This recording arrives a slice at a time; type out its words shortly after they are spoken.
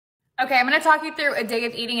Okay, I'm gonna talk you through a day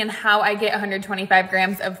of eating and how I get 125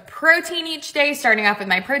 grams of protein each day, starting off with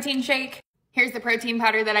my protein shake. Here's the protein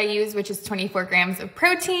powder that I use, which is 24 grams of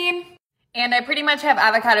protein. And I pretty much have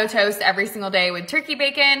avocado toast every single day with turkey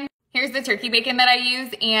bacon. Here's the turkey bacon that I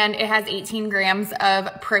use, and it has 18 grams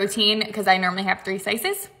of protein because I normally have 3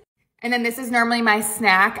 slices. And then this is normally my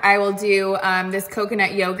snack. I will do this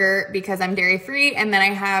coconut yogurt because I'm dairy free. And then I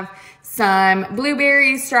have some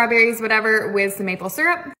blueberries, strawberries, whatever, with some maple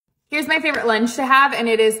syrup. Here's my favorite lunch to have, and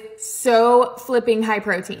it is so flipping high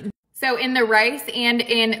protein. So in the rice and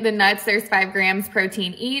in the nuts, there's 5 grams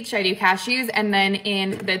protein each. I do cashews. And then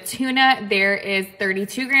in the tuna, there is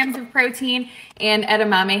 32 grams of protein, and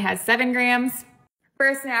edamame has 7 grams. For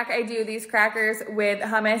a snack, I do these crackers with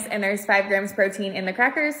hummus, and there's 5 grams protein in the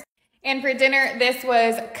crackers. And for dinner, this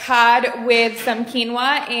was cod with some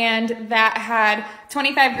quinoa, and that had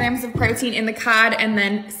 25 grams of protein in the cod and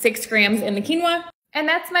then 6 grams in the quinoa. And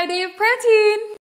that's my day of protein.